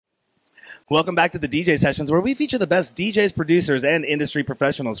Welcome back to the DJ Sessions, where we feature the best DJs, producers, and industry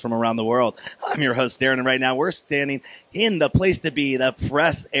professionals from around the world. I'm your host, Darren, and right now we're standing in the place to be, the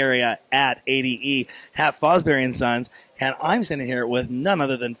press area at ADE, at Fosbury & Sons, and I'm standing here with none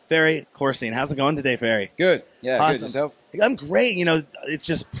other than Ferry Corsten. How's it going today, Ferry? Good. Yeah, awesome. Good. Yourself? I'm great. You know, it's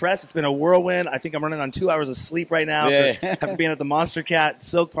just press. It's been a whirlwind. I think I'm running on 2 hours of sleep right now after being at the Monster Cat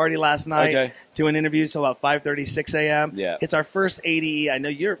Silk Party last night, doing interviews till about 5:30, 6 a.m. Yeah. It's our first ADE. I know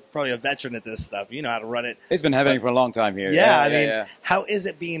you're probably a veteran at this stuff. You know how to run it. It's been happening for a long time here. Yeah, I mean, how is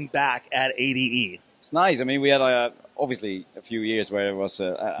it being back at ADE? It's nice. I mean, we had obviously a few years where it was,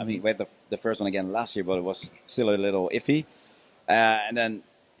 I mean, we had the first one again last year, but it was still a little iffy. And then,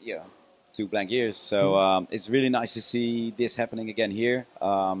 2 blank years. So it's really nice to see this happening again here.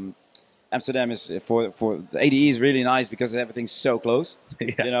 Amsterdam is for the ADE is really nice because everything's so close.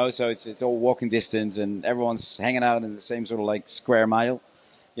 So it's all walking distance and everyone's hanging out in the same sort of like square mile.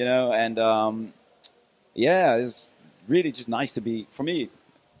 And it's really just nice to be. For me,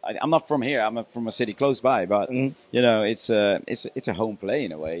 I'm not from here. I'm from a city close by, but it's a home play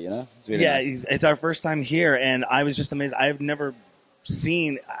in a way. It's really nice. It's our first time here, and I was just amazed. I've never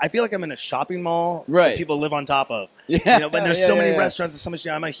seen. I feel like I'm in a shopping mall that people live on top of. But there's so many restaurants and so much.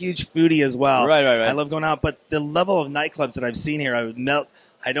 I'm a huge foodie as well. Right. I love going out, but the level of nightclubs that I've seen here,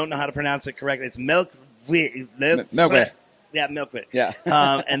 I don't know how to pronounce it correctly. It's Milkwit. Yeah, Milkwit. Yeah.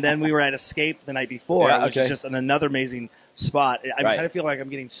 And then we were at Escape the night before, which is just another amazing spot. I kind of feel like I'm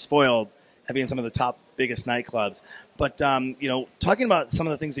getting spoiled at being some of the top biggest nightclubs. But talking about some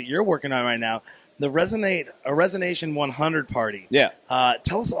of the things that you're working on right now. The Resonation 100 party. Yeah.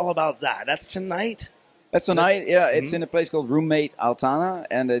 Tell us all about that. That's tonight? That's tonight, It's in a place called Roommate Altana,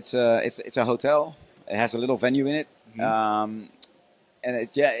 and it's a hotel. It has a little venue in it.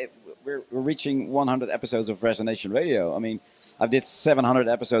 We're reaching 100 episodes of Resonation Radio. I mean, I did 700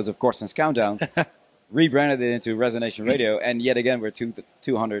 episodes of Corsten's Countdown, rebranded it into Resonation Radio, and yet again, we're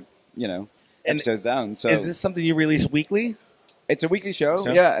 200, episodes down. So is this something you release weekly? It's a weekly show.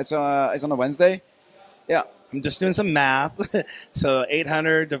 Yeah, it's on a Wednesday. Yeah. I'm just doing some math. So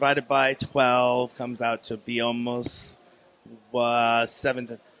 800 divided by 12 comes out to be almost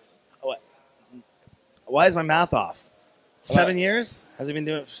 7. Why is my math off? 7 years? Has he been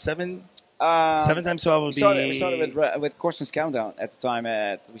doing it for 7? 7 times 12 would be... We started with Corsten's Countdown at the time.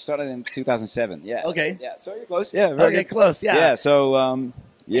 We started in 2007. Yeah. Okay. Yeah, so you're close. Yeah, very good. Close. Yeah. Yeah, so...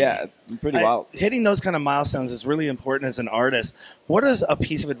 pretty wild. Hitting those kind of milestones is really important as an artist. What is a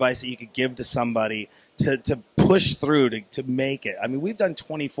piece of advice that you could give to somebody to push through to make it? I mean, we've done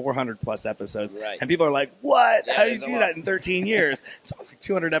 2,400 plus episodes, and people are like, "What? How do you do that in 13 years?" It's like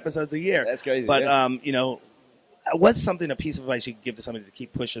 200 episodes a year. That's crazy. But what's a piece of advice you could give to somebody to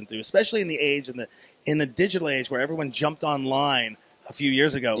keep pushing through, especially in the age in the digital age where everyone jumped online a few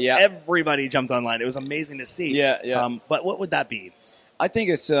years ago? Yeah. Everybody jumped online. It was amazing to see. Yeah. But what would that be? I think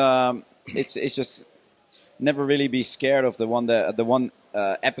it's just never really be scared of the one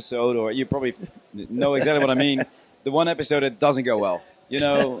episode, or you probably know exactly what I mean. The one episode that doesn't go well,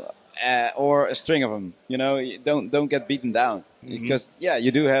 or a string of them. Don't get beaten down because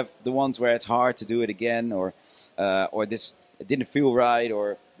you do have the ones where it's hard to do it again, or this it didn't feel right,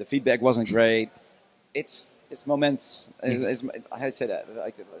 or the feedback wasn't great. It's moments. It's I had to say that,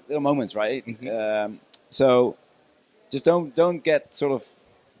 like little moments, right? So. Just don't get sort of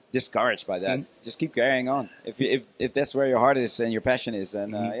discouraged by that. Just keep carrying on. If that's where your heart is and your passion is,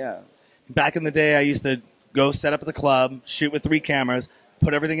 then Back in the day, I used to go set up at the club, shoot with 3 cameras,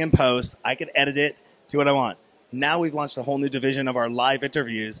 put everything in post. I could edit it, do what I want. Now we've launched a whole new division of our live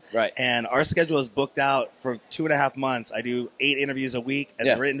interviews. Right. And our schedule is booked out for 2.5 months. I do 8 interviews a week.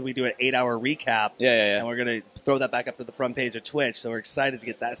 And written, we do an 8-hour recap. And we're going to throw that back up to the front page of Twitch. So we're excited to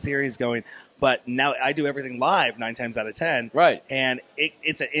get that series going. But now I do everything live 9 times out of 10. Right. And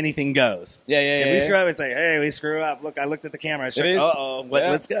it's anything goes. If we screw up, it's like, hey, we screw up. Look, I looked at the camera.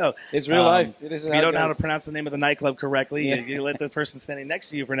 Let's go. It's real life. If you don't know how to pronounce the name of the nightclub correctly, you let the person standing next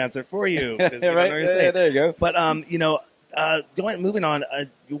to you pronounce it for you. There you go. But, moving on,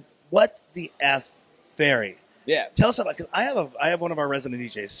 what the F Ferry? Yeah. Tell us about, because I have one of our resident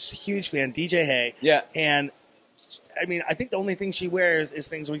DJs, huge fan, DJ Hay. Yeah. And I mean, I think the only thing she wears is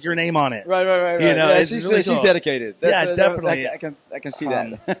things with your name on it. Right. She's dedicated. Definitely. I can see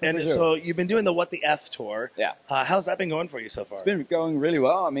that. And so you've been doing the What the F tour. Yeah. How's that been going for you so far? It's been going really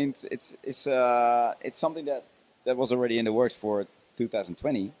well. I mean, it's something that was already in the works for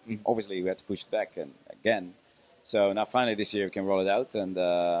 2020. Obviously, we had to push it back again. So now finally this year we can roll it out. And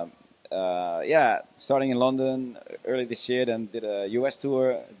starting in London early this year, then did a US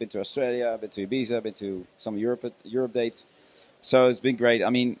tour, been to Australia, been to Ibiza, been to some Europe dates. So it's been great. I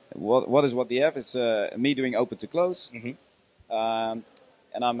mean, what is what the F is me doing open to close, Mhm.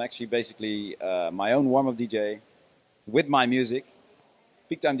 and I'm actually basically my own warm up DJ with my music,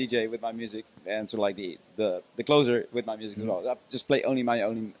 peak time DJ with my music, and sort of like the closer with my music as well. I just play only my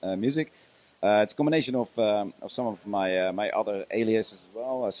own music. It's a combination of some of my other aliases as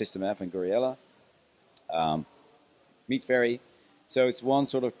well, System F and Goriella. Meet Ferry. So it's one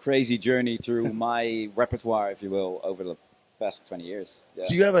sort of crazy journey through my repertoire, if you will, over the past 20 years. Yeah.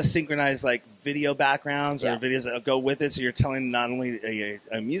 Do you have a synchronized like video backgrounds or Yeah. videos that go with it? So you're telling not only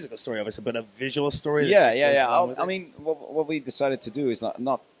a musical story, obviously, but a visual story. Yeah. that goes along with I it? mean, what we decided to do is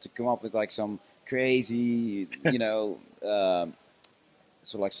not to come up with like some crazy,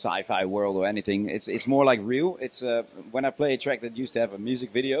 sort of like sci-fi world or anything. It's more like real. It's when I play a track that used to have a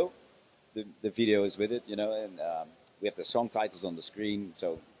music video, the video is with it, and we have the song titles on the screen,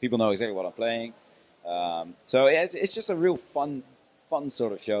 so people know exactly what I'm playing. So it's just a real fun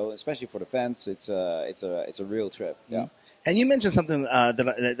sort of show, especially for the fans. It's a real trip. Yeah. And you mentioned something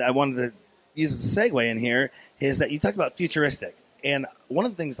that I wanted to use as a segue in here is that you talked about futuristic. And one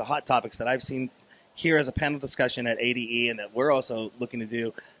of the things, the hot topics that I've seen here as a panel discussion at ADE and that we're also looking to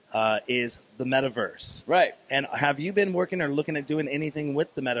do is the metaverse. Right. And have you been working or looking at doing anything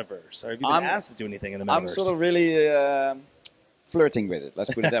with the metaverse? Or have you been asked to do anything in the metaverse? I'm sort of really flirting with it.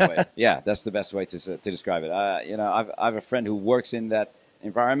 Let's put it that way. Yeah, that's the best way to describe it. I have a friend who works in that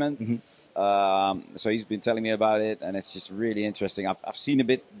environment, so he's been telling me about it, and it's just really interesting. I've seen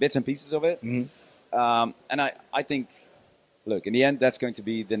bits and pieces of it, and I think, look, in the end, that's going to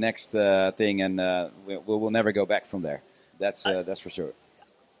be the next thing, and we'll never go back from there. That's for sure.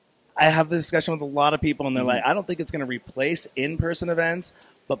 I have this discussion with a lot of people, and they're like, I don't think it's going to replace in-person events,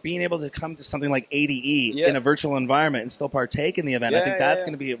 but being able to come to something like ADE in a virtual environment and still partake in the event, I think that's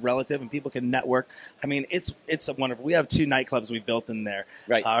going to be relative, and people can network. I mean, it's a wonderful. We have 2 nightclubs we've built in there.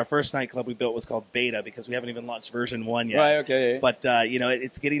 Right. Our first nightclub we built was called Beta because we haven't even launched version 1 yet. Right. Okay. But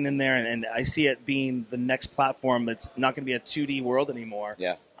it's getting in there, and I see it being the next platform that's not going to be a 2D world anymore.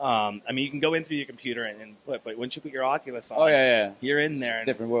 Yeah. I mean, you can go in through your computer and but once you put your Oculus on, you're in there. And,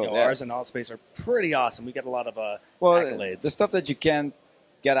 different world. Ours and Altspace are pretty awesome. We get a lot of accolades. The stuff that you can't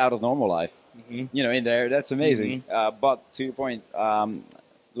get out of normal life, in there, that's amazing. But to your point,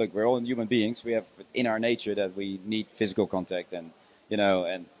 look, we're all human beings. We have in our nature that we need physical contact and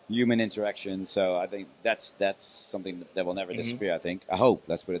human interaction. So I think that's something that will never disappear. I think. I hope.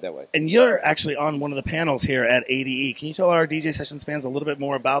 Let's put it that way. And you're actually on one of the panels here at ADE. Can you tell our DJ Sessions fans a little bit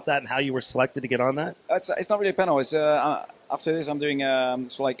more about that and how you were selected to get on that? It's not really a panel. It's after this, I'm doing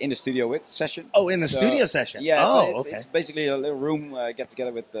so like in the studio with session. Oh, in the studio session. Yeah. Oh, okay. It's basically a little room get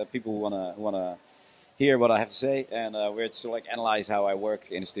together with people who wanna hear what I have to say, and we're to like analyze how I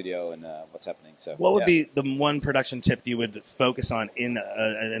work in the studio and what's happening. So, what would be the one production tip you would focus on in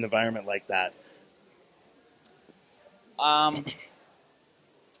an environment like that? I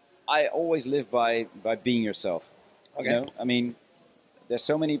always live by being yourself. Okay. I mean, there's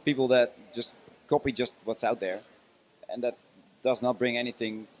so many people that just copy just what's out there, and that does not bring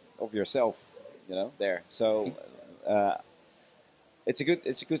anything of yourself, there. So. It's a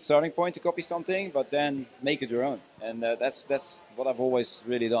good starting point to copy something, but then make it your own, and that's what I've always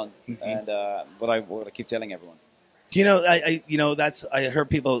really done, and what I keep telling everyone. I heard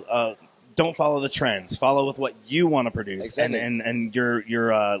people don't follow the trends, follow with what you want to produce, exactly. and your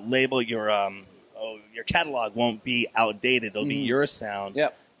label, your catalog won't be outdated. It'll be your sound,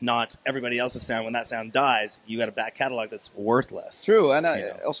 not everybody else's sound. When that sound dies, you got a back catalog that's worthless. True, and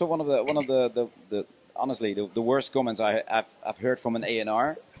also one of the honestly, the worst comments I've heard from an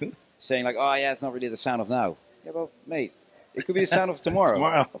A&R saying like, "Oh yeah, it's not really the sound of now." Yeah, well, mate, it could be the sound of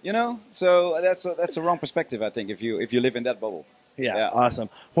tomorrow. So that's a wrong perspective, I think, if you live in that bubble. Yeah, awesome.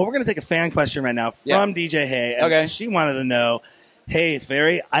 Well, we're going to take a fan question right now from DJ Hay. And she wanted to know, hey,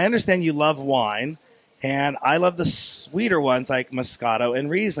 Ferry, I understand you love wine, and I love the sweeter ones like Moscato and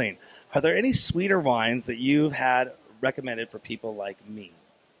Riesling. Are there any sweeter wines that you've had recommended for people like me?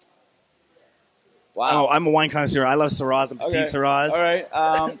 Wow. Oh, I'm a wine connoisseur. I love Syrahs and Petit Syrahs. All right.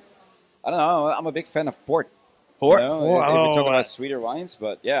 I don't know. I'm a big fan of port. Port? If we talk about sweeter wines,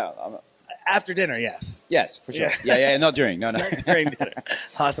 but yeah. After dinner, yes. Yes, for sure. Yeah, not during. No. During dinner.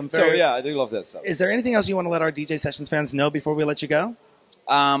 Awesome. So, yeah, I do love that stuff. Is there anything else you want to let our DJ Sessions fans know before we let you go?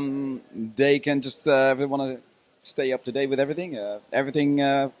 They can just, if they want to stay up to date with everything,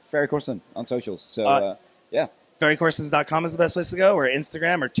 Ferry Corsten on socials. So, yeah. FerryCorstens.com is the best place to go, or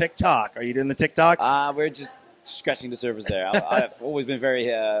Instagram, or TikTok. Are you doing the TikToks? We're just scratching the surface there. I've always been very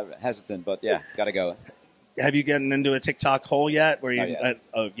hesitant, but yeah, gotta go. have you gotten into a TikTok hole yet? Where you?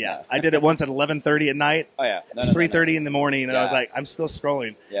 Yeah. I did it once at 11:30 at night. Oh yeah, It's 3:30 in the morning, and I was like, I'm still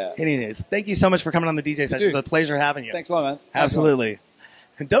scrolling. Yeah. Anyways, thank you so much for coming on the DJ session. It's a pleasure having you. Thanks a lot, man. Absolutely.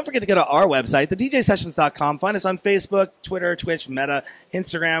 And don't forget to go to our website, thedjsessions.com. Find us on Facebook, Twitter, Twitch, Meta,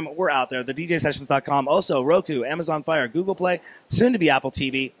 Instagram. We're out there, thedjsessions.com. Also, Roku, Amazon Fire, Google Play, soon to be Apple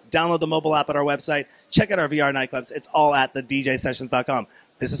TV. Download the mobile app at our website. Check out our VR nightclubs. It's all at thedjsessions.com.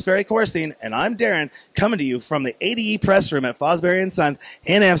 This is Ferry Corsten, and I'm Darren, coming to you from the ADE press room at Fosbury & Sons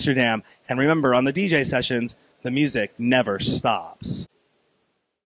in Amsterdam. And remember, on the DJ Sessions, the music never stops.